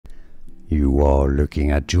You are looking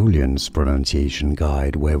at Julian's pronunciation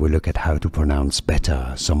guide, where we look at how to pronounce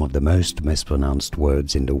better some of the most mispronounced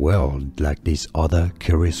words in the world, like this other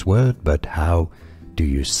curious word. But how do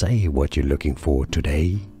you say what you're looking for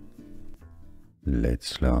today?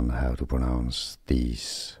 Let's learn how to pronounce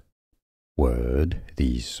this word,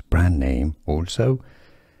 this brand name, also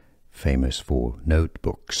famous for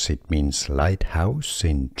notebooks. It means lighthouse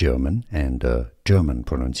in German, and the German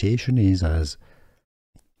pronunciation is as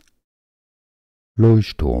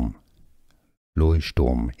Leuchtturm.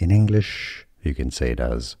 Leuchtturm. In English, you can say it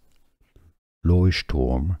as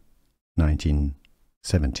Leuchtturm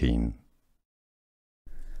 1917.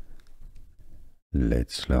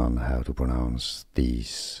 Let's learn how to pronounce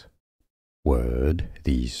this word,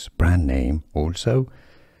 this brand name, also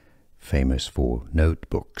famous for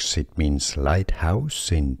notebooks. It means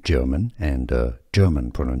lighthouse in German, and the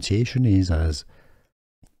German pronunciation is as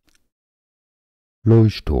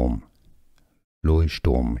Leuchtturm.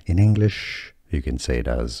 Leuchtturm. In English, you can say it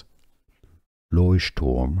as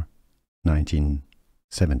Leuchtturm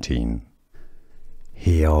 1917.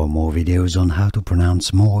 Here are more videos on how to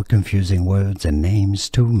pronounce more confusing words and names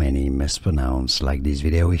too many mispronounced. Like this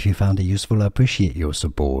video if you found it useful. I appreciate your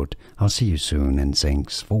support. I'll see you soon, and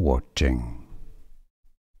thanks for watching.